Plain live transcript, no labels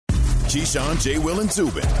Keyshawn, J. Will, and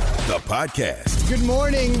Zubin, the podcast. Good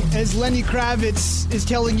morning. As Lenny Kravitz is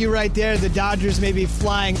telling you right there, the Dodgers may be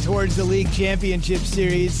flying towards the league championship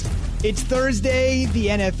series. It's Thursday. The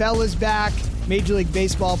NFL is back. Major League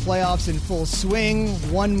Baseball playoffs in full swing.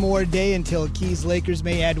 One more day until Keys Lakers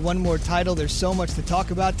may add one more title. There's so much to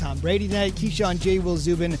talk about. Tom Brady tonight. Keyshawn, J. Will,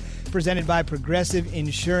 Zubin, presented by Progressive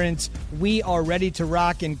Insurance. We are ready to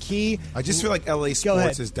rock. And Key, I just feel like LA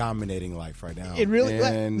sports is dominating life right now. It really,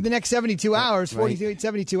 the next 72 hours,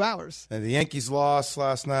 72 hours. And the Yankees lost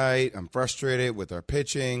last night. I'm frustrated with our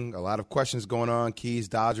pitching. A lot of questions going on. Keys,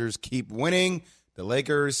 Dodgers keep winning. The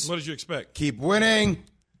Lakers. What did you expect? Keep winning.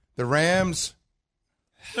 The Rams.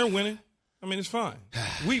 They're winning. I mean, it's fine.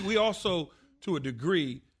 We also, to a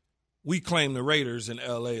degree, we claim the Raiders in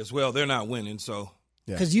L.A. as well. They're not winning, so.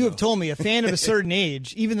 Because you have told me a fan of a certain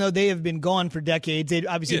age, even though they have been gone for decades, they've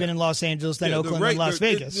obviously been in Los Angeles, then Oakland, then Las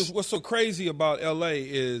Vegas. What's so crazy about L.A.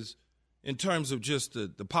 is, in terms of just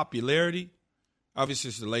the popularity, obviously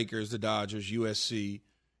it's the Lakers, the Dodgers, USC.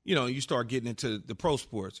 You know, you start getting into the pro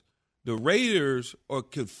sports. The Raiders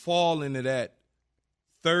could fall into that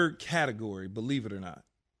third category, believe it or not,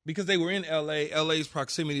 because they were in L.A., L.A.'s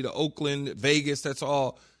proximity to Oakland, Vegas, that's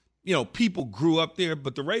all. You know, people grew up there,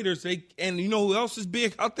 but the Raiders, and you know who else is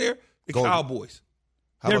big out there? The Cowboys.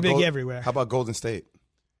 They're big everywhere. How about Golden State?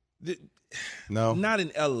 No. Not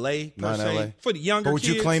in L.A., per not in se. LA. For the younger But would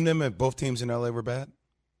kids, you claim them if both teams in L.A. were bad?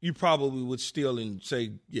 You probably would steal and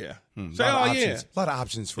say, yeah. Say, A lot of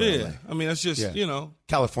options for LA. I mean, that's just, you know.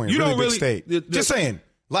 California, really big state. Just saying.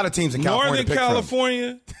 A lot of teams in California Northern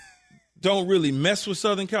California don't really mess with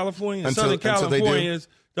Southern California. And Southern Californians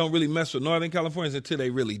don't really mess with Northern Californians until they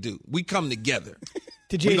really do. We come together.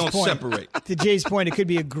 We don't separate. To Jay's point, it could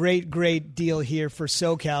be a great, great deal here for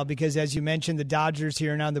SoCal because, as you mentioned, the Dodgers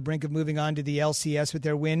here are now on the brink of moving on to the LCS with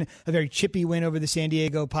their win, a very chippy win over the San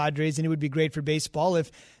Diego Padres, and it would be great for baseball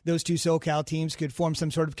if those two SoCal teams could form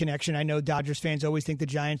some sort of connection. I know Dodgers fans always think the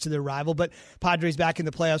Giants are their rival, but Padres back in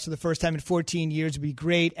the playoffs for the first time in 14 years would be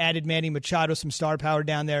great. Added Manny Machado, some star power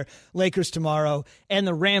down there. Lakers tomorrow, and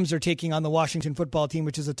the Rams are taking on the Washington football team,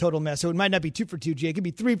 which is a total mess. So it might not be 2 for 2, Jay. It could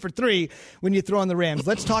be 3 for 3 when you throw on the Rams.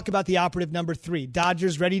 Let's talk about the operative number 3.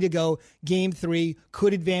 Dodgers ready to go. Game 3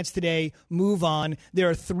 could advance today. Move on. They're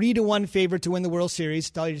a 3-1 favorite to win the World Series.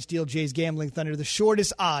 Tell you to steal Jay's gambling thunder. The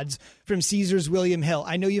shortest odds from Caesars William Hill.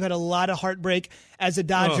 I know you've had a lot of heartbreak as a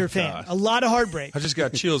Dodger fan. God. A lot of heartbreak. I just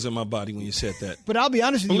got chills in my body when you said that. But I'll be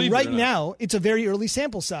honest with you. Right now, it's a very early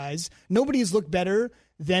sample size. Nobody has looked better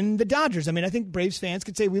than the Dodgers. I mean, I think Braves fans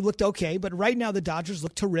could say we looked okay, but right now the Dodgers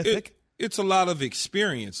look terrific. It's a lot of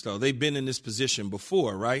experience, though. They've been in this position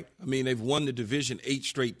before, right? I mean, they've won the division 8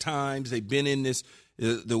 straight times. They've been in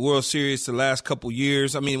the World Series the last couple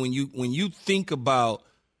years. I mean, when you think about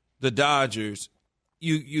the Dodgers,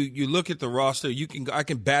 you look at the roster. I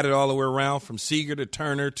can bat it all the way around from Seager to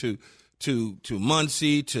Turner to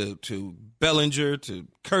Muncy to Bellinger to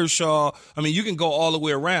Kershaw. I mean, you can go all the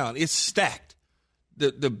way around. It's stacked.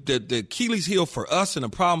 The Achilles heel for us and the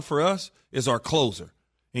problem for us is our closer.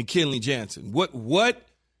 And Kenley Jansen. What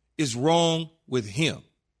is wrong with him?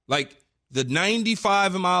 Like, the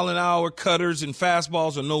 95-mile-an-hour cutters and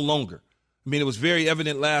fastballs are no longer. I mean, it was very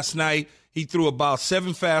evident last night. He threw about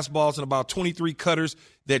 7 fastballs and about 23 cutters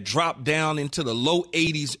that dropped down into the low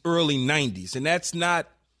 80s, early 90s. And that's not,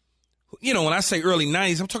 you know, when I say early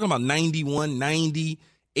 90s, I'm talking about 91, 90,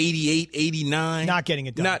 88, 89. Not getting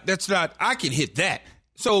it done. I can hit that.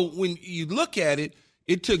 So when you look at it,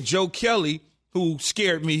 it took Joe Kelly, who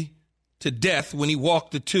scared me to death when he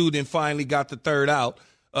walked the 2, then finally got the 3rd out,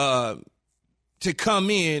 to come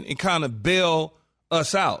in and kind of bail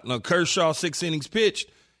us out. Now, Kershaw, 6 innings pitched.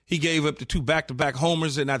 He gave up the 2 back-to-back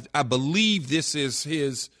homers, and I believe this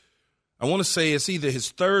is I want to say it's either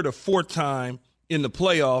his 3rd or 4th time in the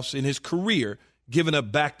playoffs in his career giving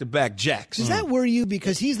up back-to-back jacks. Does that worry you?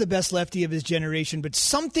 Because he's the best lefty of his generation, but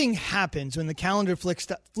something happens when the calendar flips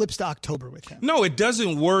to October with him. No, it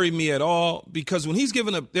doesn't worry me at all because when he's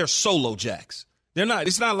giving up, they're solo jacks. They're not.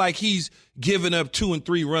 It's not like he's giving up 2- and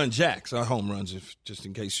 3-run jacks, home runs, just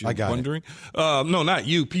in case you're wondering. No, not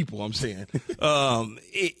you, people, I'm saying.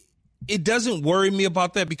 It doesn't worry me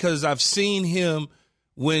about that because I've seen him,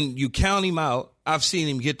 when you count him out, I've seen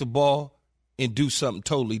him get the ball and do something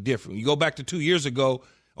totally different. You go back to 2 years ago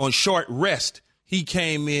on short rest, he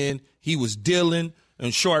came in, he was dealing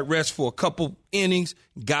on short rest for a couple innings,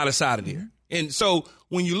 got us out of there. And so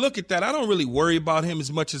when you look at that, I don't really worry about him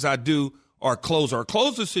as much as I do our closer. Our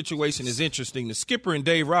closer situation is interesting. The skipper and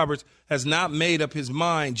Dave Roberts has not made up his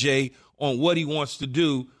mind, Jay, on what he wants to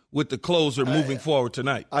do with the closer moving forward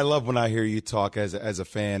tonight. I love when I hear you talk as a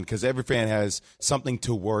fan, because every fan has something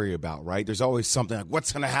to worry about, right? There's always something like,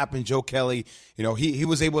 what's going to happen, Joe Kelly? You know, he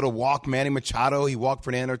was able to walk Manny Machado. He walked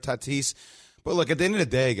Fernando Tatis. But look, at the end of the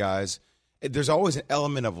day, guys, there's always an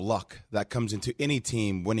element of luck that comes into any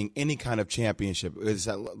team winning any kind of championship. It's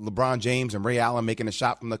LeBron James and Ray Allen making a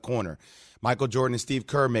shot from the corner, Michael Jordan and Steve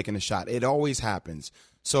Kerr making a shot. It always happens.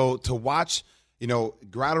 So to watch,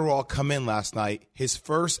 Gratterall come in last night, his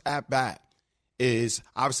first at-bat is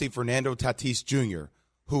obviously Fernando Tatis Jr.,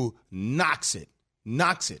 who knocks it,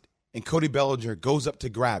 and Cody Bellinger goes up to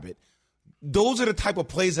grab it. Those are the type of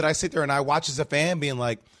plays that I sit there and I watch as a fan being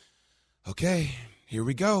like, okay, here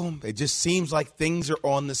we go. It just seems like things are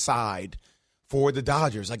on the side for the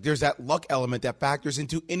Dodgers. Like there's that luck element that factors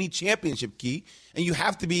into any championship, Key. And you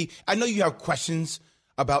have to be – I know you have questions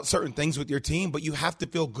about certain things with your team, but you have to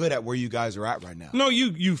feel good at where you guys are at right now. No,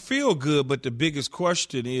 you feel good, but the biggest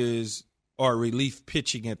question is, are relief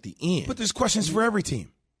pitching at the end? But there's questions for every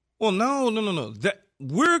team. Well, no.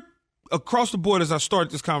 We're across the board as I start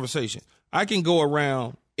this conversation. I can go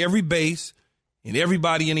around every base and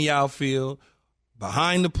everybody in the outfield,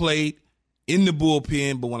 behind the plate, in the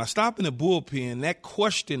bullpen. But when I stop in the bullpen, that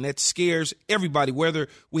question that scares everybody, whether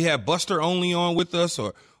we have Buster Only on with us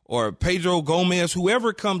or Pedro Gomez,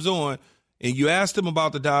 whoever comes on, and you ask them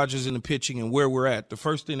about the Dodgers and the pitching and where we're at, the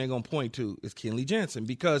first thing they're going to point to is Kenley Jansen,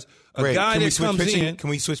 because guy that comes in. Can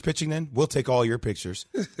we switch pitching then? We'll take all your pictures.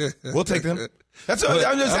 We'll take them. That's what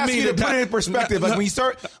I'm just asking you to put it in perspective. Like when you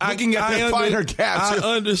start looking at the finer gaps.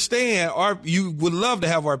 I understand. You would love to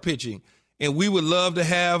have our pitching, and we would love to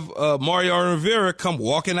have Mario Rivera come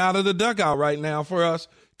walking out of the dugout right now for us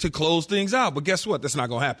to close things out. But guess what? That's not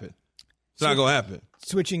going to happen. It's not going to happen.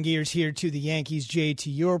 Switching gears here to the Yankees, Jay, to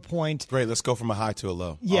your point. Great, let's go from a high to a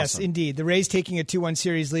low. Yes, awesome. Indeed. The Rays taking a 2-1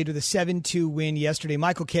 series lead with a 7-2 win yesterday.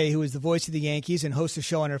 Michael Kay, who is the voice of the Yankees and hosts a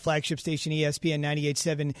show on our flagship station, ESPN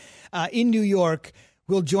 98.7 in New York,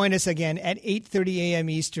 will join us again at 8:30 a.m.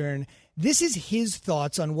 Eastern. This is his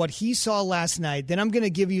thoughts on what he saw last night. Then I'm going to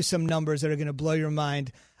give you some numbers that are going to blow your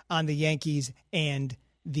mind on the Yankees and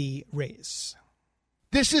the Rays.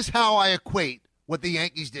 This is how I equate what the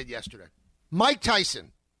Yankees did yesterday. Mike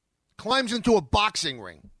Tyson climbs into a boxing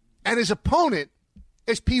ring, and his opponent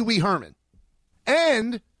is Pee Wee Herman.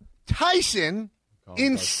 And Tyson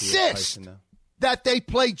insists that they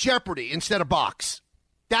play Jeopardy instead of box.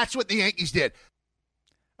 That's what the Yankees did.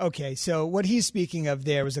 Okay, so what he's speaking of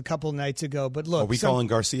there was a couple nights ago, but look. Are we calling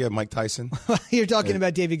Garcia Mike Tyson? You're talking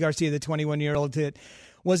about Davy Garcia, the 21-year-old that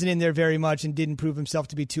wasn't in there very much and didn't prove himself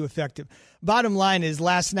to be too effective. Bottom line is,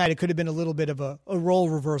 last night it could have been a little bit of a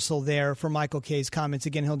role reversal there for Michael Kay's comments.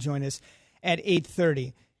 Again, he'll join us at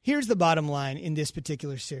 8:30. Here's the bottom line in this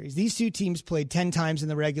particular series. These two teams played 10 times in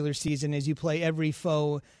the regular season. As you play every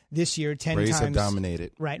foe this year, 10 Rays times. Rays have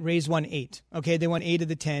dominated. Right, Rays won 8. Okay, they won 8 of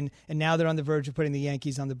the 10, and now they're on the verge of putting the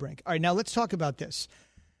Yankees on the brink. All right, now let's talk about this.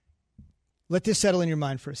 Let this settle in your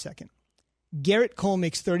mind for a second. Garrett Cole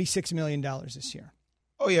makes $36 million this year.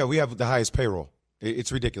 Oh, yeah, we have the highest payroll.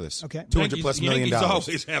 It's ridiculous. Okay. $200+ million. Yankees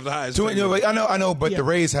always have the highest payroll. I know, but the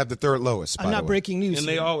Rays have the third lowest. I'm not breaking news. And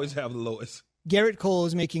they always have the lowest. Garrett Cole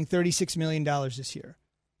is making $36 million this year.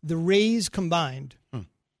 The Rays combined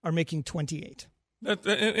are making 28. And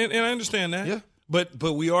I understand that. Yeah. But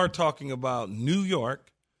we are talking about New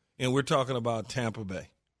York, and we're talking about Tampa Bay.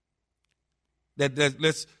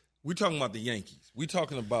 We're talking about the Yankees. We're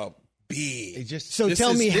talking about big.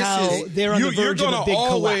 Tell me how they're on the verge of a big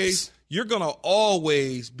collapse. You're going to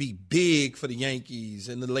always be big for the Yankees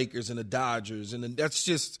and the Lakers and the Dodgers, and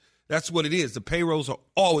that's what it is. The payrolls are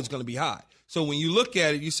always going to be high. So when you look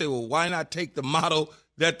at it, you say, well, why not take the model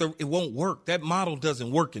it won't work? That model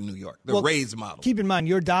doesn't work in New York, the Rays model. Keep in mind,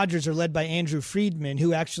 your Dodgers are led by Andrew Friedman,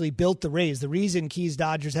 who actually built the Rays. The reason Key's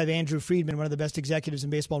Dodgers have Andrew Friedman, one of the best executives in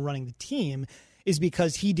baseball, running the team, is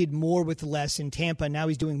because he did more with less in Tampa. Now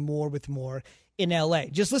he's doing more with more in L.A.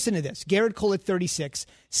 Just listen to this. Garrett Cole at 36,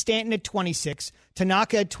 Stanton at 26,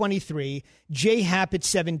 Tanaka at 23, J. Happ at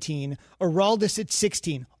 17, Aroldis at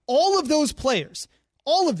 16. All of those players,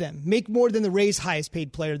 all of them, make more than the Rays' highest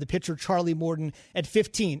paid player, the pitcher Charlie Morton, at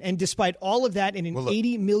 15. And despite all of that and an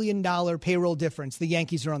 $80 million payroll difference, the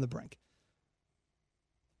Yankees are on the brink.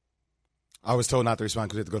 I was told not to respond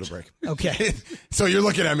because we have to go to break. Okay. So you're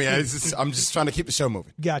looking at me. I'm just trying to keep the show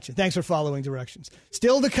moving. Gotcha. Thanks for following directions.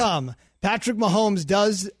 Still to come, Patrick Mahomes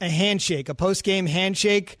does a handshake, a post-game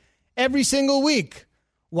handshake every single week.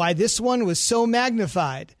 Why this one was so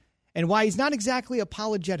magnified and why he's not exactly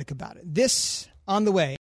apologetic about it. This on the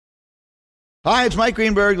way. Hi, it's Mike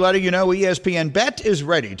Greenberg letting you know ESPN Bet is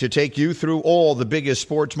ready to take you through all the biggest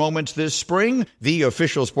sports moments this spring. The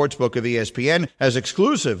official sportsbook of ESPN has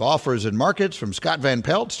exclusive offers and markets from Scott Van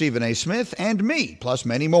Pelt, Stephen A. Smith, and me, plus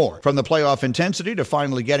many more. From the playoff intensity to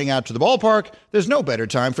finally getting out to the ballpark, there's no better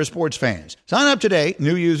time for sports fans. Sign up today.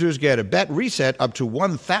 New users get a bet reset up to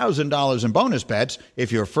 $1,000 in bonus bets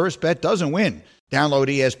if your first bet doesn't win. Download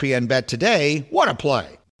ESPN Bet today. What a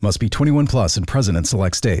play. Must be 21 plus and present in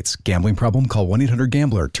select states. Gambling problem? Call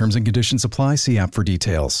 1-800-GAMBLER. Terms and conditions apply. See app for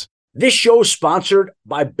details. This show is sponsored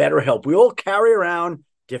by BetterHelp. We all carry around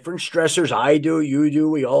different stressors. I do, you do,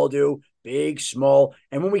 we all do, big, small.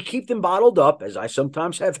 And when we keep them bottled up, as I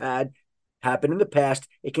sometimes have had happen in the past,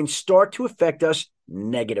 it can start to affect us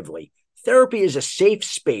negatively. Therapy is a safe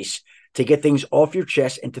space to get things off your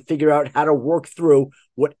chest and to figure out how to work through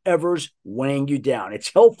whatever's weighing you down.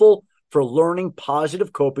 It's helpful for learning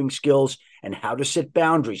positive coping skills and how to set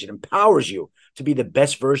boundaries. It empowers you to be the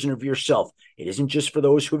best version of yourself. It isn't just for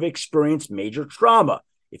those who have experienced major trauma.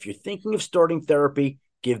 If you're thinking of starting therapy,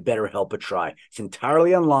 give BetterHelp a try. It's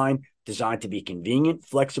entirely online, designed to be convenient,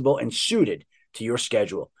 flexible, and suited to your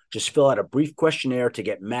schedule. Just fill out a brief questionnaire to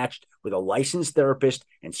get matched with a licensed therapist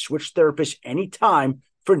and switch therapists anytime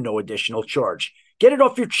for no additional charge. Get it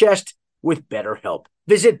off your chest with BetterHelp.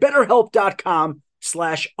 Visit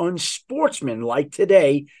BetterHelp.com/unsportsmanlike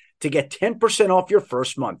today to get 10% off your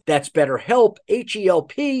first month. That's BetterHelp,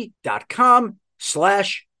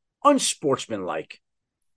 HELP.com/unsportsmanlike.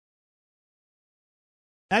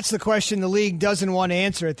 That's the question the league doesn't want to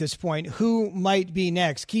answer at this point. Who might be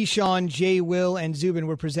next? Keyshawn, Jay, Will, and Zubin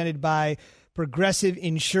were presented by Progressive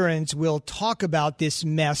Insurance. We'll talk about this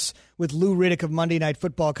mess with Lou Riddick of Monday Night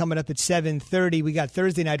Football coming up at 7:30. We got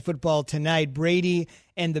Thursday Night Football tonight. Brady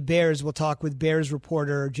and the Bears. We'll talk with Bears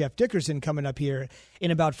reporter Jeff Dickerson coming up here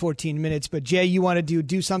in about 14 minutes. But, Jay, you want to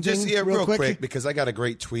do something real quick, because I got a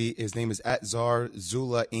great tweet. His name is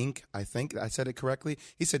 @Zarzula Inc. I think I said it correctly.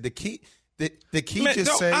 He said the key – The key Man,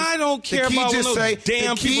 just say I don't care the key about just no say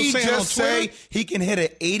damn the key people saying just on say Twitter. he can hit an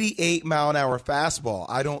 88-mile-an-hour fastball.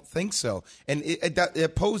 I don't think so. And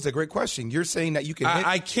it posed a great question. You're saying that you can hit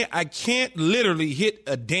I can't literally hit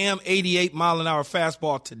a damn 88-mile-an-hour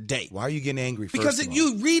fastball today. Why are you getting angry? Because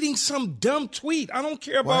you reading some dumb tweet. I don't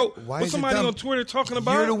care about what somebody on Twitter talking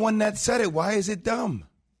about. You're the one that said it. Why is it dumb?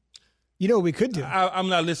 You know what we could do? I'm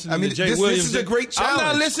not listening to Jay This Williams. is a great challenge. I'm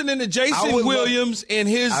not listening to Jason Williams and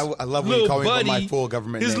his I love when you call me by my full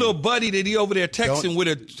government his name. little buddy that he over there texting with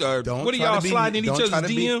a what are y'all sliding in each other's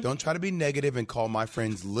DM? Don't try to be negative and call my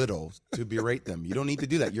friends little to berate them. You don't need to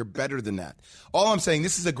do that. You're better than that. All I'm saying,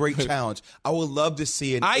 this is a great challenge. I would love to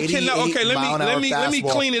see an 88-mile-an-hour let me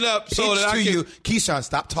clean it up so that I can. You. Keyshawn,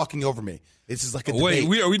 stop talking over me. This is like a debate.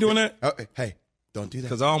 Wait, are we doing that? Hey. Don't do that.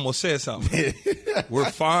 Because I almost said something.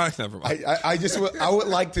 We're fine. Never mind. I would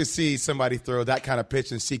like to see somebody throw that kind of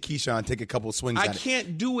pitch and see Keyshawn take a couple swings at it. I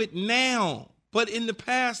can't do it now, but in the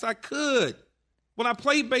past I could. When I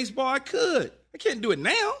played baseball, I could. I can't do it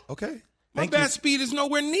now. Okay. My bat speed is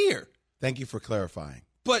nowhere near. Thank you for clarifying.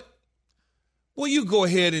 But, well, you go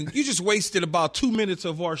ahead and you just wasted about 2 minutes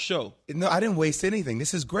of our show. No, I didn't waste anything.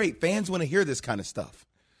 This is great. Fans want to hear this kind of stuff.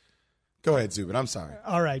 Go ahead, Zubin. I'm sorry.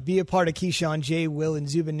 All right. Be a part of Keyshawn, Jay, Will, and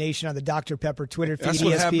Zubin Nation on the Dr. Pepper Twitter feed. That's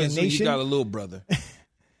what ESPN happens Nation. when you got a little brother.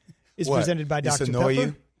 It's presented by Dr. Pepper. Annoy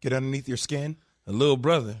you? Get underneath your skin? A little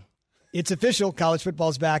brother. It's official. College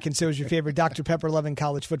football's back, and so is your favorite Dr. Pepper-loving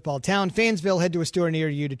college football town. Fansville, head to a store near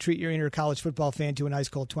you to treat your inner college football fan to an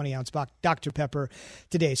ice-cold 20-ounce Dr. Pepper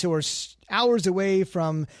today. So we're hours away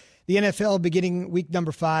from the NFL beginning week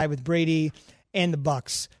number 5 with Brady and the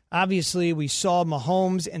Bucs. Obviously, we saw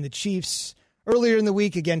Mahomes and the Chiefs earlier in the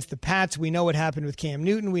week against the Pats. We know what happened with Cam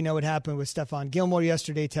Newton. We know what happened with Stephon Gilmore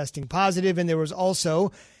yesterday testing positive. And there was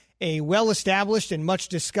also a well-established and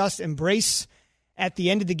much-discussed embrace at the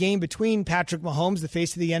end of the game between Patrick Mahomes, the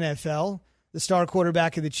face of the NFL, the star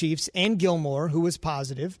quarterback of the Chiefs, and Gilmore, who was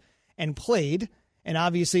positive and played. And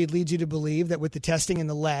obviously it leads you to believe that with the testing and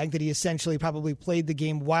the lag that he essentially probably played the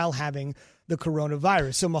game while having the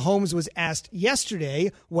coronavirus. So Mahomes was asked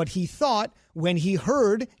yesterday what he thought when he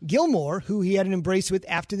heard Gilmore, who he had an embrace with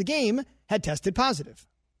after the game, had tested positive.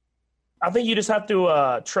 I think you just have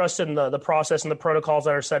to trust in the process and the protocols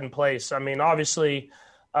that are set in place. I mean, obviously,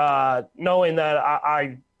 knowing that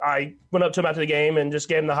I went up to him after the game and just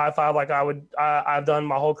gave him the high five like I've done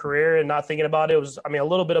my whole career, and not thinking about it. It was, I mean, a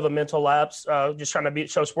little bit of a mental lapse, just trying to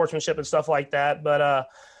show sportsmanship and stuff like that. But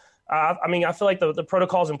I mean, I feel like the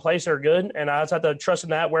protocols in place are good, and I just have to trust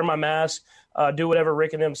in that, wear my mask, do whatever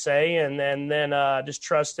Rick and them say, and then just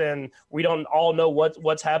trust in, we don't all know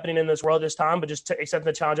what's happening in this world this time, but just accept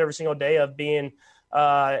the challenge every single day of being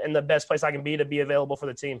in the best place I can be to be available for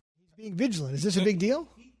the team. He's being vigilant. Is this a big deal?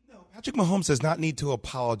 No, Patrick Mahomes does not need to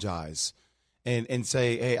apologize and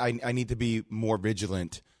say, hey, I need to be more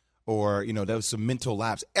vigilant, or, there was some mental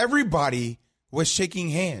lapse. Everybody was shaking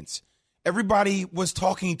hands. Everybody was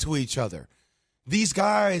talking to each other. These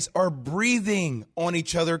guys are breathing on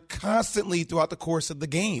each other constantly throughout the course of the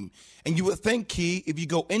game. And you would think, Key, if you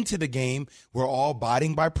go into the game, we're all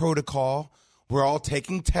abiding by protocol. We're all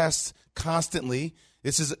taking tests constantly.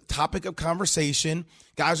 This is a topic of conversation.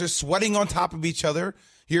 Guys are sweating on top of each other.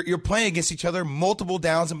 You're playing against each other, multiple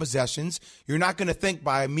downs and possessions. You're not going to think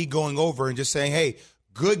by me going over and just saying, hey,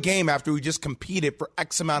 good game after we just competed for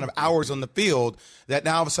X amount of hours on the field, that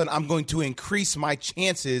now all of a sudden I'm going to increase my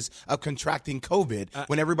chances of contracting COVID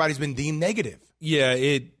when everybody's been deemed negative. Yeah,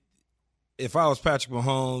 if I was Patrick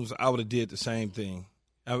Mahomes, I would have did the same thing.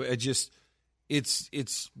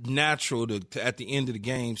 It's natural to at the end of the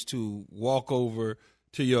games to walk over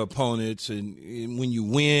to your opponents, and when you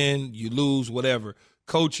win, you lose, whatever.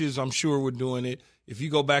 Coaches, I'm sure, were doing it. If you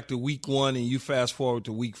go back to week 1 and you fast forward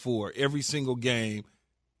to week 4, every single game,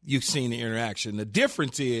 you've seen the interaction. The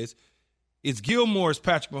difference is it's Gilmore's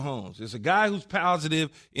Patrick Mahomes. It's a guy who's positive,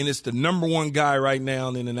 and it's the number 1 guy right now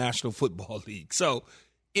in the National Football League. So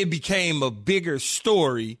it became a bigger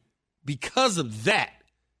story because of that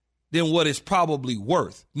than what it's probably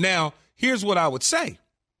worth. Now, here's what I would say.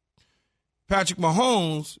 Patrick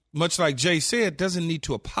Mahomes, much like Jay said, doesn't need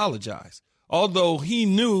to apologize. Although he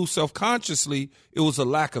knew self-consciously it was a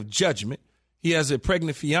lack of judgment. He has a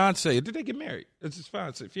pregnant fiance. Did they get married? It's his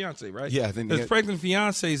fiance, right? Yeah, I think his pregnant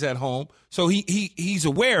fiance's at home, so he's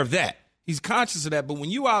aware of that. He's conscious of that. But when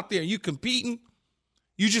you out there and you competing,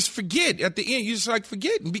 you just forget at the end. You just like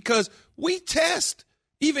forgetting because we test.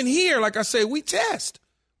 Even here, like I say, we test.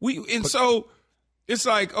 So it's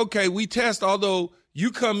like, okay, we test. Although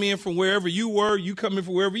you come in from wherever you were, you come in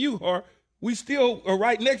from wherever you are. We still are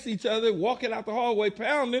right next to each other, walking out the hallway,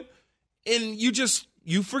 pounding, and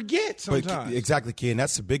you forget sometimes. But exactly, Key, and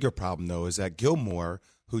that's the bigger problem, though, is that Gilmore,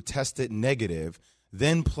 who tested negative,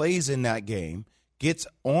 then plays in that game, gets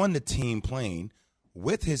on the team plane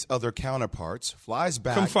with his other counterparts, flies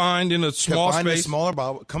back. Confined in a small space. In a smaller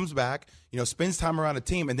bubble, comes back, spends time around the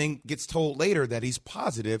team, and then gets told later that he's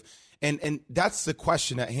positive. And that's the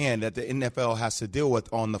question at hand that the NFL has to deal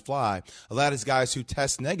with on the fly. A lot of these guys who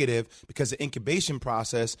test negative because the incubation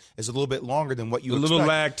process is a little bit longer than what you expect. A little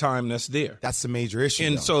lag time that's there. That's the major issue.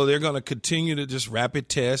 And so they're going to continue to just rapid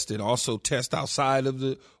test and also test outside of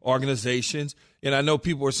the organizations. And I know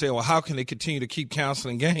people are saying, well, how can they continue to keep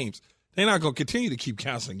canceling games? They're not going to continue to keep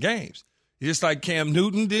canceling games. Just like Cam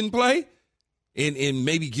Newton didn't play and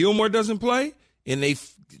maybe Gilmore doesn't play, and they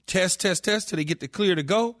test till they get the clear to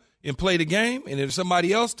go and play the game, and if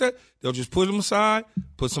somebody else they'll just put them aside,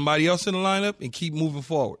 put somebody else in the lineup, and keep moving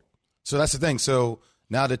forward. So that's the thing. So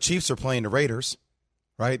now the Chiefs are playing the Raiders,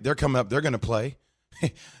 right? They're coming up. They're going to play.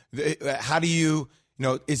 How do you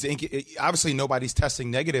obviously nobody's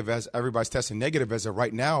testing negative as everybody's testing negative as of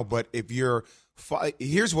right now, but if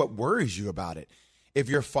here's what worries you about it. If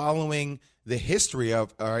you're following the history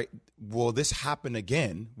of, all right, will this happen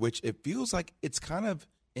again, which it feels like it's kind of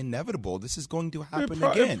inevitable. This is going to happen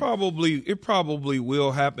again. It probably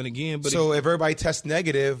will happen again. But so if everybody tests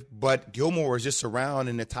negative, but Gilmore was just around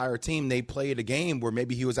an entire team, they played a game where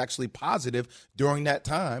maybe he was actually positive during that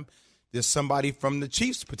time. Does somebody from the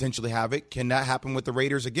Chiefs potentially have it? Can that happen with the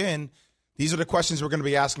Raiders again? These are the questions we're going to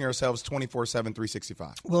be asking ourselves 24/7,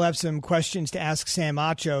 365. We'll have some questions to ask Sam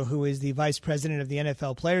Acho, who is the vice president of the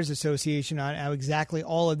NFL Players Association, on how exactly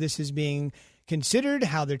all of this is being considered,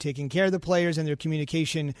 how they're taking care of the players, and their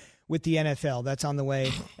communication with the NFL. That's on the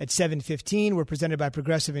way at 7:15. We're presented by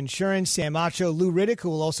Progressive Insurance. Sam Acho, Lou Riddick, who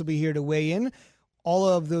will also be here to weigh in. All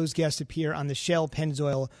of those guests appear on the Shell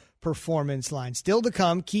Pennzoil Performance line. Still to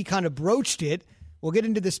come, Key kind of broached it. We'll get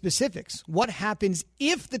into the specifics. What happens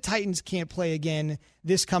if the Titans can't play again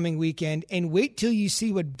this coming weekend? And wait till you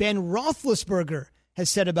see what Ben Roethlisberger has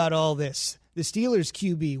said about all this. The Steelers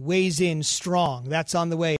QB weighs in strong. That's on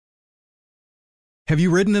the way. Have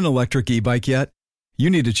you ridden an electric e-bike yet?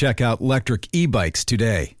 You need to check out Electric E-Bikes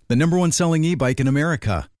today, the #1 selling e-bike in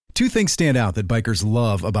America. Two things stand out that bikers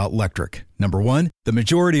love about Electric. Number one, the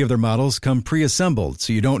majority of their models come pre-assembled,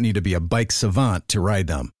 so you don't need to be a bike savant to ride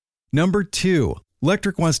them. Number two,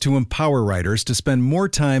 Electric wants to empower riders to spend more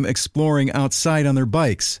time exploring outside on their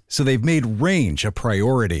bikes, so they've made range a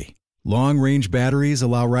priority. Long-range batteries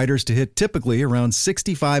allow riders to hit typically around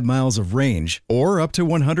 65 miles of range, or up to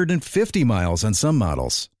 150 miles on some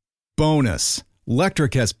models. Bonus,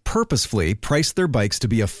 Electric has purposefully priced their bikes to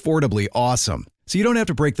be affordably awesome, so you don't have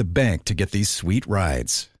to break the bank to get these sweet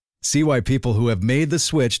rides. See why people who have made the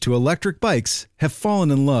switch to electric bikes have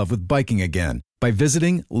fallen in love with biking again by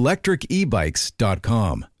visiting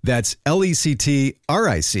lectricebikes.com. That's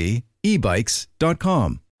LECTRIC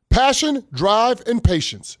ebikes.com. Passion, drive, and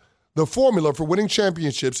patience. The formula for winning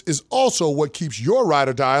championships is also what keeps your ride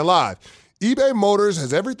or die alive. eBay Motors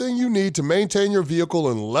has everything you need to maintain your vehicle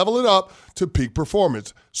and level it up to peak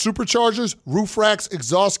performance. Superchargers, roof racks,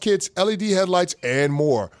 exhaust kits, LED headlights, and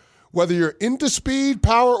more. Whether you're into speed,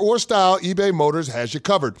 power, or style, eBay Motors has you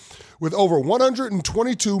covered. With over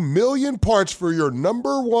 122 million parts for your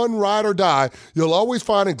number one ride or die, you'll always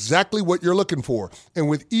find exactly what you're looking for. And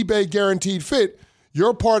with eBay Guaranteed Fit,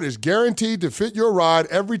 your part is guaranteed to fit your ride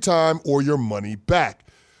every time or your money back.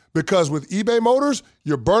 Because with eBay Motors,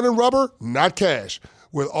 you're burning rubber, not cash.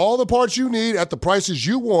 With all the parts you need at the prices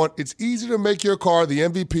you want, it's easy to make your car the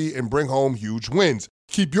MVP and bring home huge wins.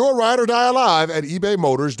 Keep your ride or die alive at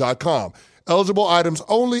ebaymotors.com. Eligible items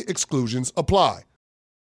only. Exclusions apply.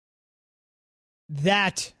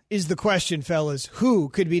 That is the question, fellas. Who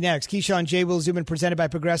could be next? Keyshawn J. Will Zubin, presented by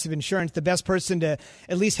Progressive Insurance. The best person to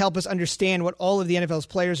at least help us understand what all of the NFL's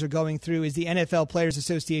players are going through is the NFL Players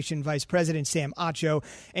Association Vice President Sam Acho,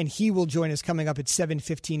 and he will join us coming up at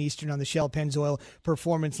 7:15 Eastern on the Shell Pennzoil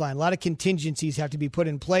Performance Line. A lot of contingencies have to be put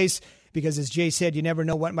in place because, as Jay said, you never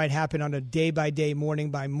know what might happen on a day-by-day,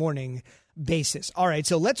 morning-by-morning basis. All right,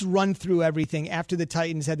 so let's run through everything after the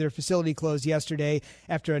Titans had their facility closed yesterday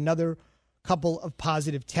after another couple of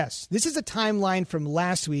positive tests. This is a timeline from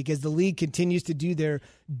last week as the league continues to do their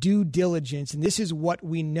due diligence, and this is what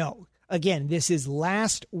we know. Again, this is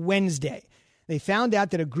last Wednesday. They found out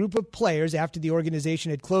that a group of players, after the organization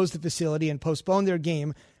had closed the facility and postponed their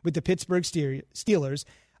game with the Pittsburgh Steelers,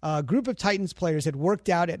 a group of Titans players had worked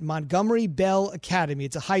out at Montgomery Bell Academy.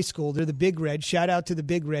 It's a high school. They're the Big Red. Shout out to the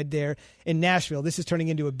Big Red there in Nashville. This is turning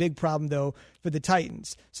into a big problem, though, for the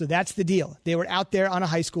Titans. So that's the deal. They were out there on a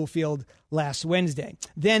high school field last Wednesday.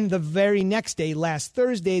 Then the very next day, last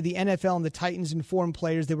Thursday, the NFL and the Titans informed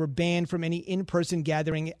players they were banned from any in-person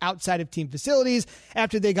gathering outside of team facilities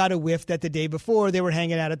after they got a whiff that the day before they were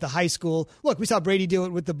hanging out at the high school. Look, we saw Brady do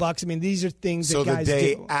it with the Bucs. I mean, these are things that guys do. So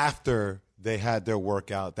the day after they had their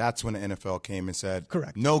workout, that's when the NFL came and said,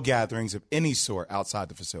 correct, no gatherings of any sort outside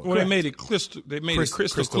the facility. Well, they made it crystal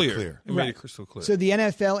clear. They made it crystal clear. So the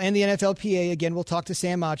NFL and the NFLPA, again, we'll talk to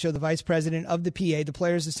Sam Acho, the vice president of the PA, the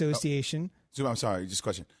Players Association. So I'm sorry, just a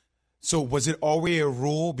question. So was it already a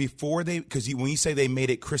rule before they, because when you say they made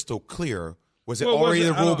it crystal clear, was it already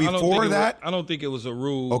a rule before that? I don't think it was a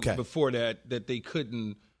rule before that they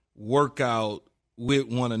couldn't work out with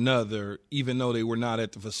one another, even though they were not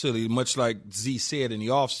at the facility. Much like Z said, in the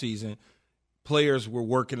offseason, players were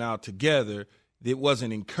working out together. It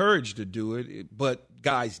wasn't encouraged to do it, but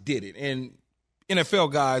guys did it. And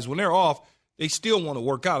NFL guys, when they're off, they still want to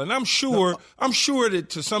work out. And I'm sure that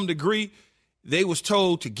to some degree they was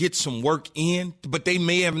told to get some work in, but they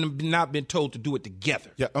may have not been told to do it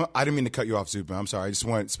together. Yeah, I didn't mean to cut you off, Zubin. I'm sorry. I just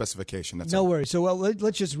want specification. That's no all. worries. So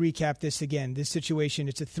let's just recap this again. This situation,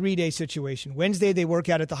 it's a 3-day situation. Wednesday, they work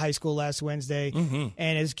out at the high school last Wednesday. Mm-hmm.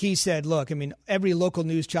 And as Key said, look, I mean, every local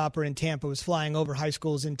news chopper in Tampa was flying over high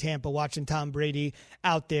schools in Tampa, watching Tom Brady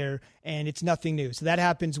out there, and it's nothing new. So that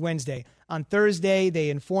happens Wednesday. On Thursday, they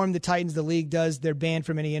informed the Titans, the league does, they're banned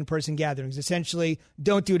from any in-person gatherings. Essentially,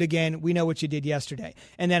 don't do it again. We know what you did yesterday.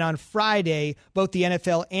 And then on Friday, both the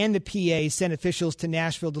NFL and the PA sent officials to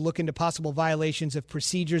Nashville to look into possible violations of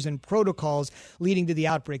procedures and protocols leading to the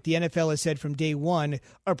outbreak. The NFL has said from day one,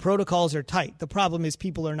 our protocols are tight. The problem is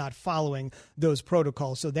people are not following those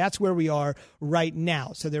protocols. So that's where we are right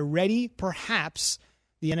now. So they're ready, perhaps,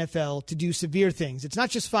 the NFL to do severe things. It's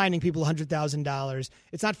not just fining people $100,000.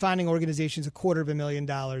 It's not fining organizations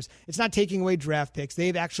 $250,000. It's not taking away draft picks.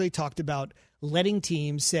 They've actually talked about letting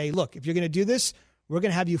teams say, look, if you're going to do this, we're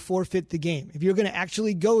going to have you forfeit the game. If you're going to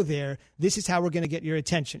actually go there, this is how we're going to get your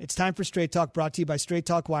attention. It's time for Straight Talk, brought to you by Straight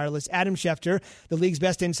Talk Wireless. Adam Schefter, the league's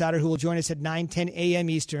best insider, who will join us at 9:10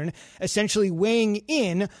 a.m. Eastern, essentially weighing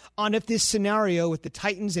in on if this scenario with the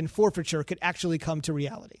Titans and forfeiture could actually come to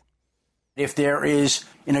reality. If there is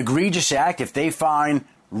an egregious act, if they find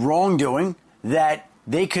wrongdoing, that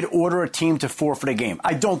they could order a team to forfeit a game.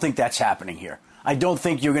 I don't think that's happening here. I don't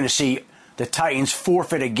think you're going to see the Titans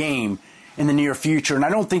forfeit a game in the near future, and I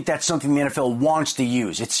don't think that's something the NFL wants to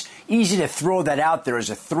use. It's easy to throw that out there as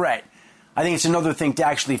a threat. I think it's another thing to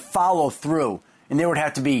actually follow through, and there would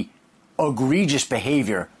have to be egregious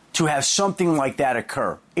behavior to have something like that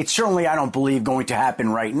occur. It's certainly, I don't believe, going to happen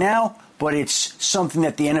right now, but it's something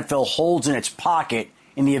that the NFL holds in its pocket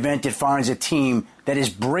in the event it finds a team that is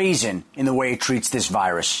brazen in the way it treats this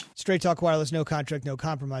virus. Straight Talk Wireless, no contract, no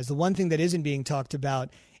compromise. The one thing that isn't being talked about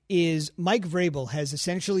is Mike Vrabel has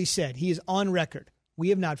essentially said, he is on record, we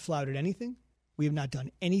have not flouted anything. We have not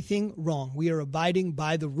done anything wrong. We are abiding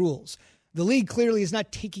by the rules. The league clearly is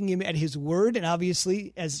not taking him at his word. And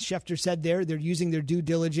obviously, as Schefter said there, they're using their due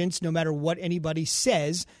diligence no matter what anybody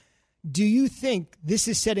says. Do you think this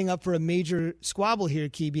is setting up for a major squabble here,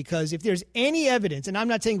 Key? Because if there's any evidence, and I'm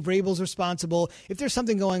not saying Vrabel's responsible, if there's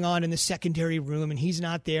something going on in the secondary room and he's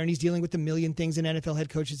not there and he's dealing with a million things an NFL head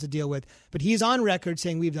coach has to deal with, but he's on record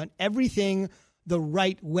saying we've done everything the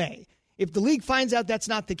right way. If the league finds out that's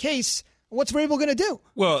not the case, what's Vrabel going to do?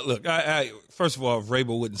 Well, look, I first of all,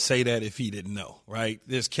 Vrabel wouldn't say that if he didn't know, right?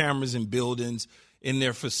 There's cameras in buildings in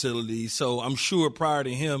their facilities. So I'm sure prior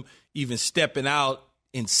to him even stepping out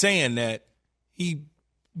and saying that, he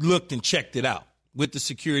looked and checked it out with the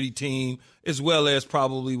security team as well as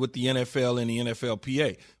probably with the NFL and the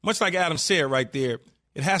NFLPA. Much like Adam said right there,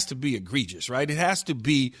 it has to be egregious, right? It has to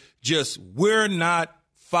be just we're not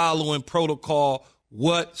following protocol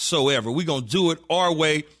whatsoever. We're going to do it our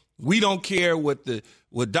way. We don't care what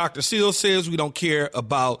Dr. Seal says. We don't care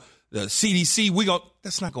about the CDC.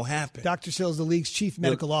 That's not going to happen. Dr. Seal is the league's chief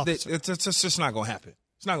medical officer. It's just not going to happen.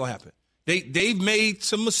 It's not going to happen. They've made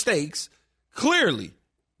some mistakes. Clearly,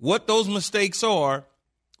 what those mistakes are,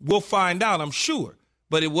 we'll find out, I'm sure.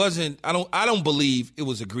 But it wasn't. I don't believe it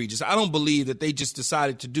was egregious. I don't believe that they just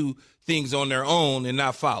decided to do things on their own and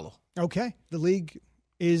not follow. Okay, the league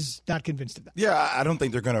is not convinced of that. Yeah, I don't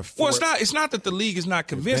think they're going to. Well, it's not that the league is not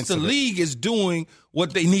convinced. The league is doing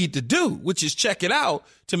what they need to do, which is check it out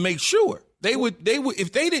to make sure. They would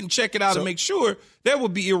if they didn't check it out and make sure, that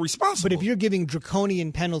would be irresponsible. But if you're giving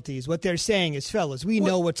draconian penalties, what they're saying is, fellas, we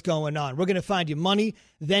know what's going on. We're going to find you money,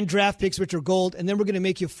 then draft picks, which are gold, and then we're going to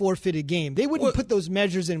make you forfeit a game. They wouldn't put those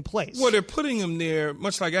measures in place. Well, they're putting them there,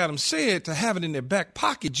 much like Adam said, to have it in their back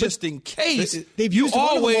pocket just in case. They've used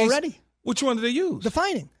one of them already. Which one did they use? The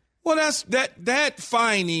fining. Well, that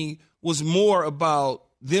fining was more about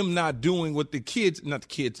them not doing what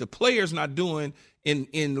the players not doing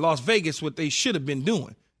in Las Vegas what they should have been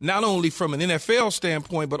doing. Not only from an NFL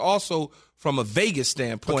standpoint, but also from a Vegas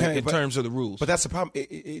standpoint in terms of the rules. But that's the problem.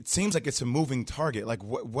 It seems like it's a moving target. Like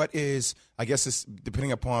what is, I guess it's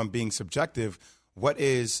depending upon being subjective, what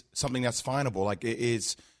is something that's finable? Like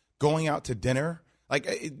is going out to dinner.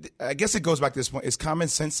 Like I guess it goes back to this point. Is common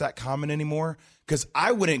sense that common anymore? Because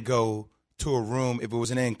I wouldn't go to a room if it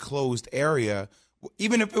was an enclosed area,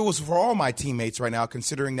 even if it was for all my teammates right now,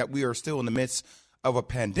 considering that we are still in the midst of a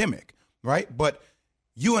pandemic, right? But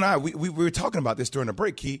you and I, we were talking about this during the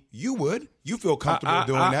break, Key. You feel comfortable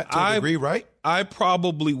doing that to a degree, right? I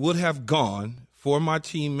probably would have gone for my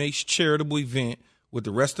teammates' charitable event with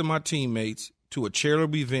the rest of my teammates to a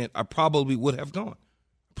charitable event. I probably would have gone.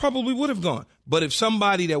 But if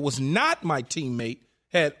somebody that was not my teammate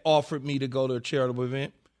had offered me to go to a charitable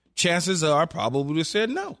event, chances are I probably would have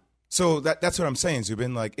said no. So that's what I'm saying,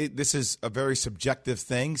 Zubin. Like this is a very subjective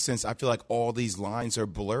thing since I feel like all these lines are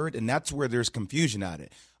blurred, and that's where there's confusion at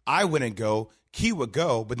it. I wouldn't go. Key would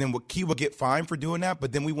go, but then Key would get fined for doing that.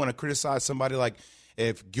 But then we want to criticize somebody like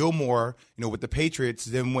if Gilmore, with the Patriots,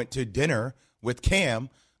 then went to dinner with Cam.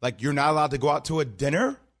 Like you're not allowed to go out to a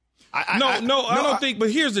dinner. I don't think.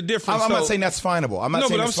 But here's the difference. I'm not saying that's finable. I'm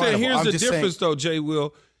saying here's the difference, though. Jay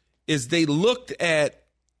Will is they looked at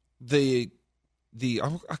the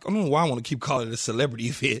I don't know why I want to keep calling it a celebrity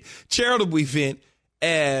event, charitable event,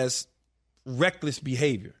 as reckless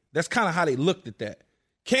behavior. That's kind of how they looked at that.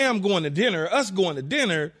 Cam going to dinner, us going to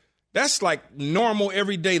dinner, that's like normal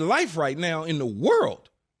everyday life right now in the world.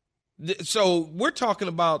 So we're talking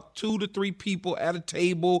about 2 to 3 people at a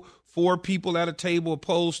table, 4 people at a table,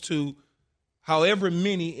 opposed to however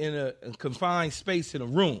many in a confined space in a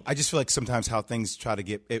room. I just feel like sometimes how things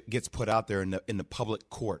it gets put out there in the public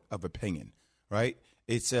court of opinion. Right?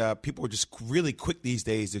 It's people are just really quick these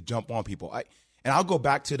days to jump on people. I'll go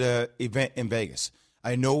back to the event in Vegas.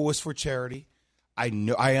 I know it was for charity.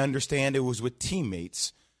 I understand it was with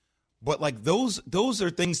teammates, but like those are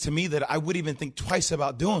things to me that I wouldn't even think twice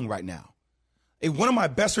about doing right now. If one of my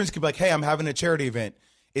best friends could be like, "Hey, I'm having a charity event.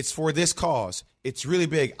 It's for this cause. It's really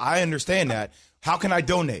big. I understand that. How can I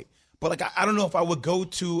donate?" But like I don't know if I would go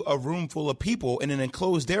to a room full of people in an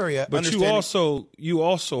enclosed area. But you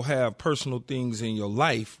also have personal things in your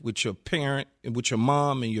life with your parent and with your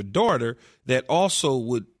mom and your daughter that also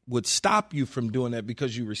would stop you from doing that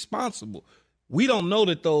because you're responsible. We don't know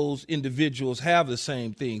that those individuals have the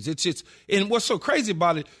same things. And what's so crazy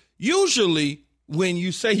about it, usually when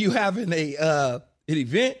you say you having an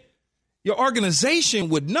event, your organization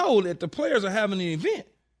would know that the players are having an event.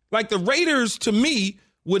 Like the Raiders, to me,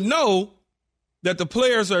 would know that the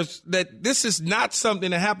players that this is not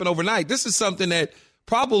something that happened overnight. This is something that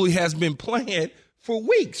probably has been planned for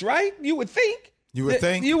weeks, right? You would think. You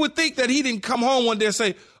would think that he didn't come home one day and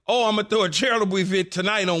say, oh, I'm going to throw a charitable event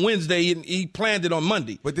tonight on Wednesday, and he planned it on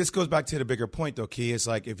Monday. But this goes back to the bigger point, though, Key. It's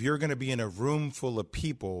like, if you're going to be in a room full of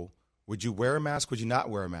people, would you wear a mask? Would you not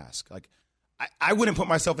wear a mask? Like, I wouldn't put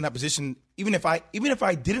myself in that position, even if I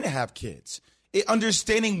didn't have kids.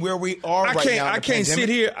 Understanding where we are right now. I can't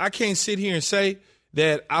sit here and say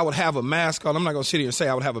that I would have a mask on. I'm not going to sit here and say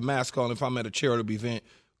I would have a mask on if I'm at a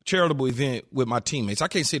charitable event with my teammates. I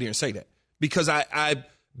can't sit here and say that because I've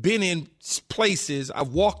been in places.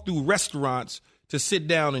 I've walked through restaurants to sit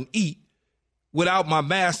down and eat without my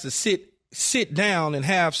mask, to sit down and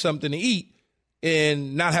have something to eat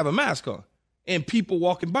and not have a mask on, and people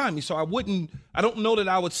walking by me. So I don't know that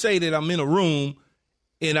I would say that I'm in a room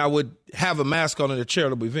and I would have a mask on at a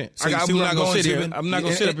charitable event. So I'm not going to sit here. I'm not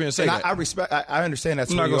going to sit up here and say that. I understand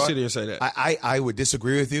that's. I'm not going to sit here and say that. I would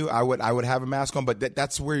disagree with you. I would have a mask on, but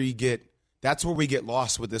that's where we get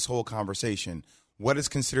lost with this whole conversation. What is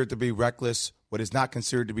considered to be reckless? What is not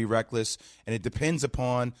considered to be reckless? And it depends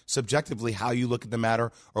upon subjectively how you look at the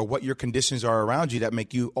matter or what your conditions are around you that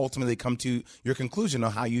make you ultimately come to your conclusion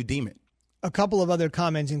on how you deem it. A couple of other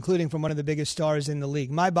comments, including from one of the biggest stars in the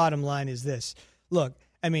league. My bottom line is this. Look,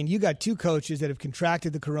 I mean, you got two coaches that have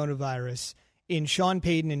contracted the coronavirus in Sean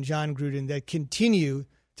Payton and John Gruden that continue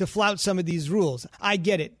to flout some of these rules. I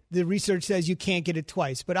get it. The research says you can't get it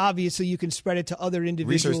twice, but obviously you can spread it to other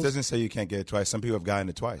individuals. Research doesn't say you can't get it twice. Some people have gotten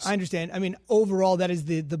it twice. I understand. I mean, overall, that is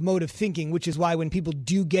the mode of thinking, which is why when people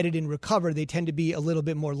do get it and recover, they tend to be a little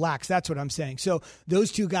bit more lax. That's what I'm saying. So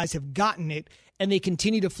those two guys have gotten it, and they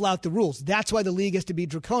continue to flout the rules. That's why the league has to be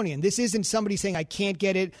draconian. This isn't somebody saying, I can't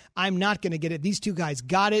get it, I'm not going to get it. These two guys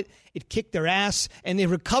got it, it kicked their ass, and they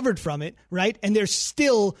recovered from it, right? And they're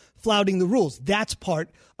still flouting the rules. That's part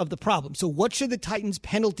of the problem. So what should the Titans'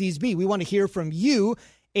 penalties be? We want to hear from you.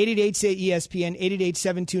 888-SAY-ESPN,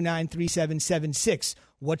 888-729-3776.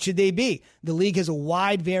 What should they be? The league has a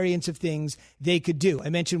wide variance of things they could do. I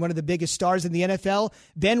mentioned one of the biggest stars in the NFL,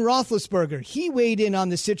 Ben Roethlisberger. He weighed in on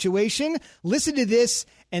the situation. Listen to this,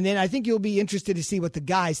 and then I think you'll be interested to see what the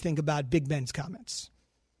guys think about Big Ben's comments.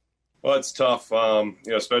 Well, it's tough,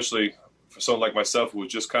 especially for someone like myself who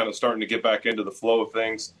was just kind of starting to get back into the flow of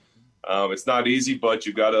things. It's not easy, but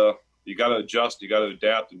you gotta adjust, you gotta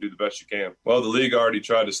adapt, and do the best you can. Well, the league already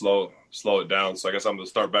tried to slow it down, so I guess I'm gonna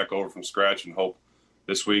start back over from scratch and hope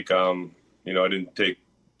this week, I didn't take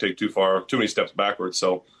too many steps backwards.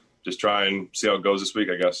 So just try and see how it goes this week,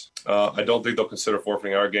 I guess. I don't think they'll consider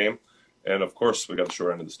forfeiting our game, and of course, we got the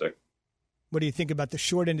short end of the stick. What do you think about the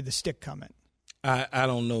short end of the stick comment? I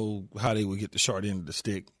don't know how they would get the short end of the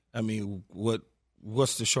stick. I mean,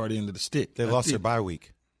 what's the short end of the stick? They lost their bye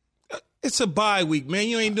week. It's a bye week, man.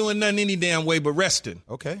 You ain't doing nothing any damn way but resting.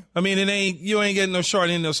 Okay. I mean, you ain't getting no short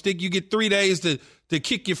end of the stick. You get 3 days to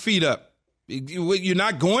kick your feet up. You're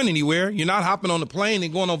not going anywhere. You're not hopping on the plane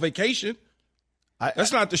and going on vacation.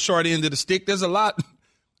 That's not the short end of the stick. There's a lot.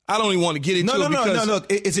 I don't even want to get into it. No.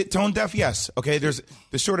 Is it tone deaf? Yes. Okay. There's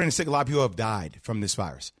the short end of the stick. A lot of people have died from this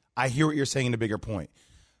virus. I hear what you're saying in the bigger point.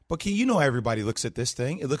 But Key, you know how everybody looks at this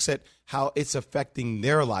thing. It looks at how it's affecting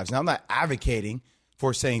their lives. Now, I'm not advocating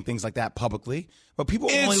for saying things like that publicly, but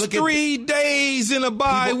people only look at 3 days in a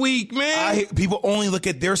bye week, man. People only look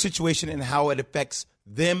at their situation and how it affects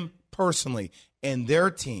them personally and their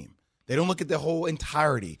team. They don't look at the whole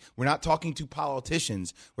entirety. We're not talking to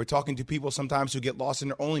politicians. We're talking to people sometimes who get lost in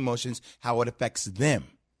their own emotions, how it affects them.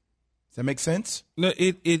 Does that make sense? No,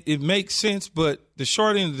 it makes sense, but the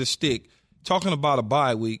short end of the stick, talking about a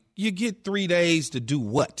bye week, you get 3 days to do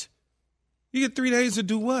what? You get 3 days to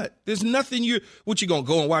do what? There's nothing what you going to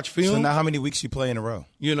go and watch film? So now how many weeks you play in a row?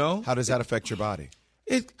 You know? How does that affect your body?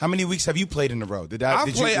 How many weeks have you played in a row?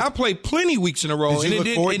 I played plenty weeks in a row, and it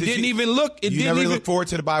didn't even look. You never look forward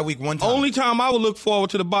to the bye week one time? Only time I would look forward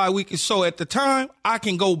to the bye week is so at the time I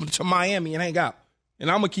can go to Miami and hang out.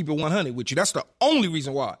 And I'm going to keep it 100 with you. That's the only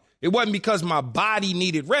reason why. It wasn't because my body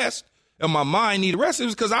needed rest and my mind needed rest. It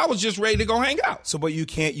was because I was just ready to go hang out. So, but you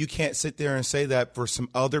can't sit there and say that for some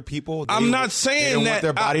other people. I'm not saying they don't that. Want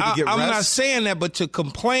their body to get rest. I'm not saying that, but to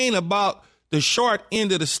complain about the short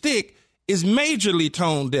end of the stick is majorly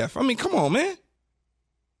tone deaf. I mean, come on, man.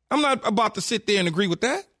 I'm not about to sit there and agree with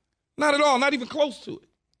that. Not at all. Not even close to it.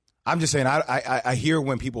 I'm just saying, I hear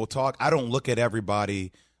when people talk, I don't look at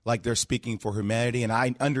everybody like they're speaking for humanity, and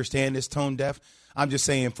I understand it's tone deaf. I'm just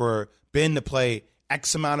saying for Ben to play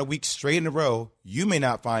X amount of weeks straight in a row, you may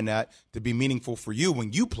not find that to be meaningful for you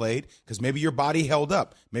when you played because maybe your body held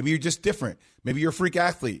up. Maybe you're just different. Maybe you're a freak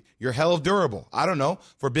athlete. You're hell of durable. I don't know.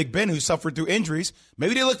 For Big Ben, who suffered through injuries,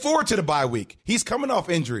 maybe they look forward to the bye week. He's coming off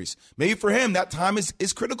injuries. Maybe for him, that time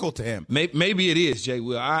is critical to him. Maybe it is, Jay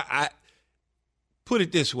Will. I put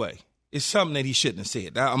it this way. It's something that he shouldn't have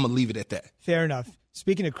said. I'm going to leave it at that. Fair enough.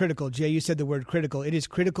 Speaking of critical, Jay, you said the word critical. It is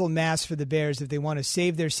critical mass for the Bears if they want to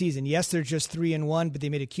save their season. Yes, they're just 3-1, but they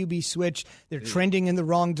made a QB switch. They're trending in the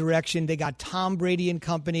wrong direction. They got Tom Brady and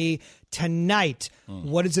company tonight.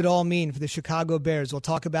 What does it all mean for the Chicago Bears? We'll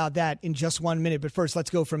talk about that in just 1 minute. But first, let's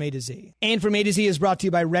go from A to Z. And from A to Z is brought to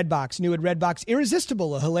you by Redbox. New at Redbox,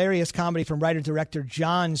 Irresistible, a hilarious comedy from writer-director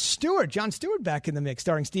Jon Stewart. Jon Stewart back in the mix,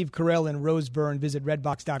 starring Steve Carell and Rose Byrne. Visit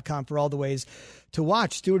redbox.com for all the ways to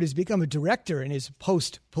watch. Stewart has become a director in his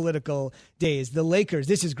post-political days. The Lakers,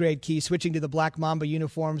 this is great, Key, switching to the Black Mamba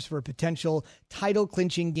uniforms for a potential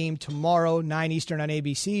title-clinching game tomorrow, 9 Eastern on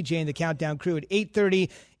ABC. Jay and the Countdown crew at 8:30.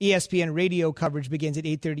 ESPN radio coverage begins at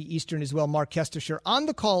 8:30 Eastern as well. Mark Kestisher on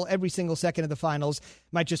the call every single second of the finals.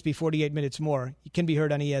 Might just be 48 minutes more. It can be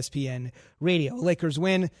heard on ESPN radio. Lakers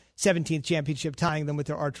win, 17th championship, tying them with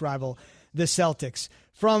their arch rival, the Celtics.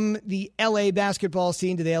 From the L.A. basketball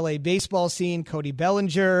scene to the L.A. baseball scene, Cody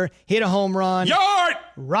Bellinger hit a home run. Yard!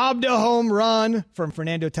 Robbed a home run from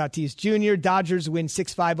Fernando Tatis Jr. Dodgers win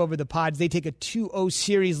 6-5 over the Pods. They take a 2-0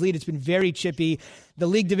 series lead. It's been very chippy. The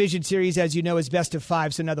League Division Series, as you know, is best of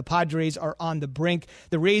 5, so now the Padres are on the brink.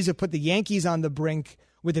 The Rays have put the Yankees on the brink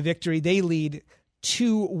with a victory. They lead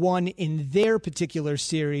 2-1 in their particular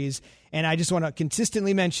series. And I just want to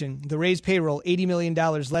consistently mention the Rays payroll, $80 million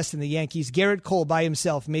less than the Yankees. Garrett Cole by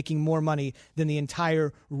himself making more money than the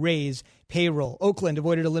entire Rays payroll. Oakland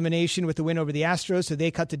avoided elimination with the win over the Astros, so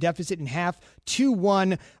they cut the deficit in half,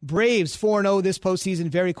 2-1. Braves 4-0 this postseason,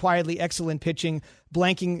 very quietly, excellent pitching,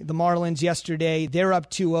 blanking the Marlins yesterday. They're up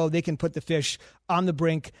 2-0. They can put the Fish on the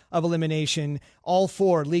brink of elimination. All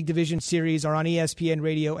 4 League Division Series are on ESPN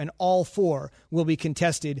Radio, and all 4 will be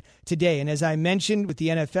contested today. And as I mentioned with the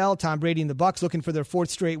NFL, Tom Brady and the Bucs looking for their 4th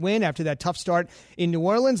straight win after that tough start in New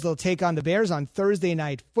Orleans. They'll take on the Bears on Thursday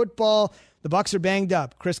Night Football. The Bucs are banged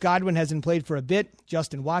up. Chris Godwin hasn't played for a bit.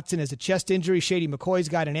 Justin Watson has a chest injury. Shady McCoy's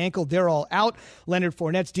got an ankle. They're all out. Leonard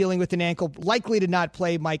Fournette's dealing with an ankle, likely to not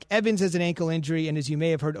play. Mike Evans has an ankle injury. And as you may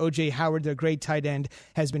have heard, O.J. Howard, their great tight end,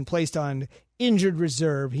 has been placed on injured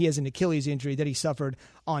reserve. He has an Achilles injury that he suffered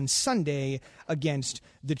on Sunday against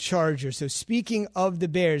the Chargers. So speaking of the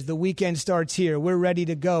Bears, the weekend starts here. We're ready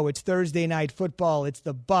to go. It's Thursday Night Football. It's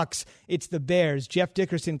the Bucs. It's the Bears. Jeff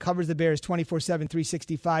Dickerson covers the Bears 24/7,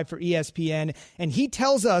 365 for ESPN. And he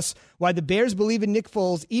tells us why the Bears believe in Nick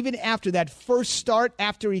Foles even after that first start,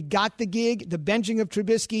 after he got the gig, the benching of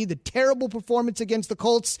Trubisky, the terrible performance against the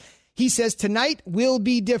Colts. He says tonight will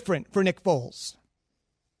be different for Nick Foles.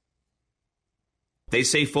 They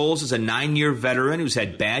say Foles is a 9-year veteran who's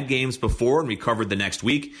had bad games before and recovered the next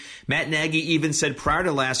week. Matt Nagy even said prior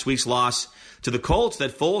to last week's loss to the Colts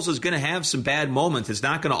that Foles is going to have some bad moments. It's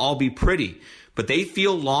not going to all be pretty. But they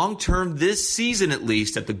feel long-term this season at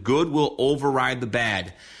least that the good will override the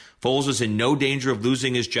bad. Foles is in no danger of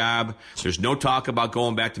losing his job. There's no talk about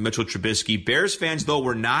going back to Mitchell Trubisky. Bears fans, though,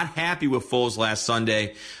 were not happy with Foles last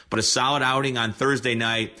Sunday, but a solid outing on Thursday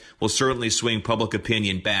night will certainly swing public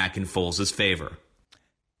opinion back in Foles' favor.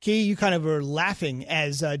 Key, you kind of were laughing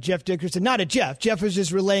as Jeff Dickerson, not at Jeff. Jeff was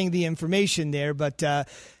just relaying the information there, but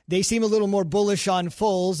they seem a little more bullish on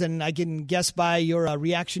Foles, and I can guess by your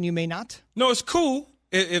reaction you may not. No, it's cool.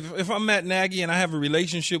 If I'm Matt Nagy and I have a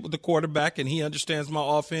relationship with the quarterback and he understands my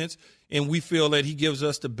offense and we feel that he gives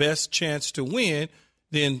us the best chance to win,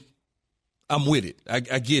 then I'm with it. I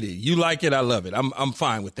get it. You like it, I love it. I'm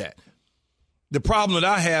fine with that. The problem that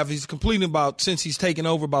I have, he's completing since he's taken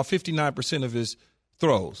over, about 59% of his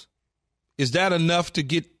throws. Is that enough to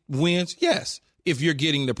get wins? Yes. If you're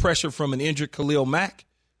getting the pressure from an injured Khalil Mack,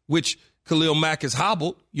 which Khalil Mack is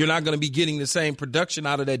hobbled, you're not going to be getting the same production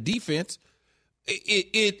out of that defense.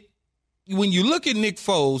 When you look at Nick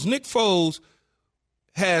Foles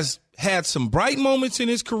has had some bright moments in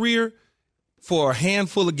his career for a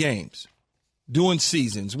handful of games during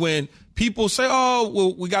seasons when people say, oh,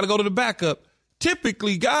 well, we got to go to the backup.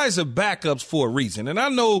 Typically, guys are backups for a reason. And I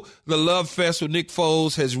know the love fest with Nick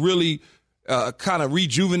Foles has really kind of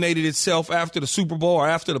rejuvenated itself after the Super Bowl or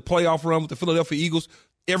after the playoff run with the Philadelphia Eagles.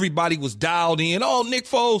 Everybody was dialed in. Oh, Nick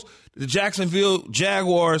Foles, the Jacksonville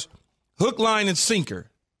Jaguars, hook, line, and sinker,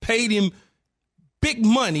 paid him big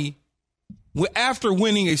money after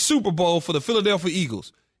winning a Super Bowl for the Philadelphia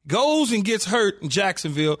Eagles. Goes and gets hurt in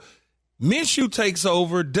Jacksonville. Minshew takes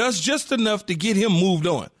over, does just enough to get him moved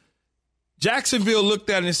on. Jacksonville looked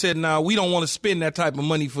at it and said, nah, we don't want to spend that type of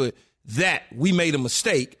money for that. We made a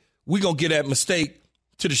mistake. We're going to give that mistake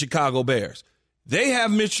to the Chicago Bears. They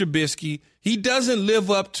have Mitch Trubisky. He doesn't live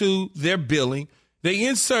up to their billing. They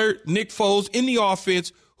insert Nick Foles in the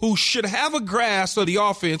offense, who should have a grasp of the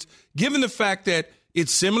offense, given the fact that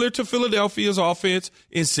it's similar to Philadelphia's offense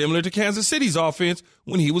and similar to Kansas City's offense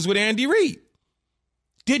when he was with Andy Reid.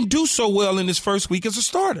 Didn't do so well in his first week as a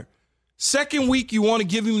starter. Second week, you want to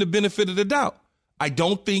give him the benefit of the doubt. I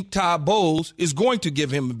don't think Todd Bowles is going to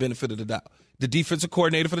give him the benefit of the doubt. The defensive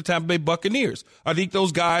coordinator for the Tampa Bay Buccaneers. I think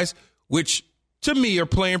those guys, which to me are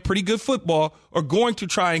playing pretty good football, are going to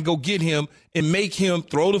try and go get him and make him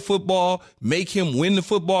throw the football, make him win the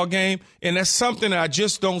football game. And that's something that I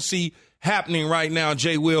just don't see happening right now,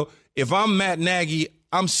 Jay Will. If I'm Matt Nagy,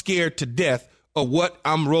 I'm scared to death of what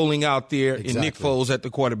I'm rolling out there in Nick Foles at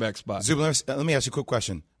the quarterback spot. Zubin, let me ask you a quick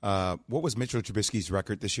question. What was Mitchell Trubisky's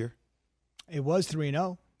record this year? It was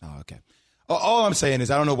 3-0. Oh, okay. All I'm saying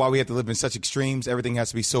is I don't know why we have to live in such extremes. Everything has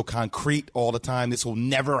to be so concrete all the time. This will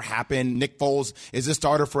never happen. Nick Foles is a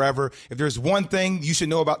starter forever. If there's one thing you should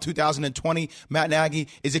know about 2020, Matt Nagy,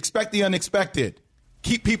 is expect the unexpected.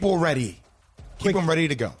 Keep people ready. Keep them ready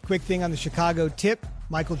to go. Quick thing on the Chicago tip.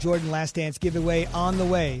 Michael Jordan Last Dance giveaway on the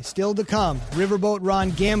way. Still to come. Riverboat Ron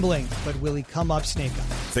gambling. But will he come up snake up?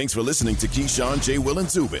 Thanks for listening to Keyshawn, J. Will, and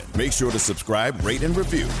Zubin. Make sure to subscribe, rate, and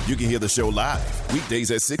review. You can hear the show live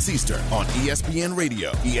weekdays at 6 Eastern on ESPN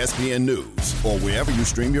Radio, ESPN News, or wherever you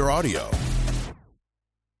stream your audio.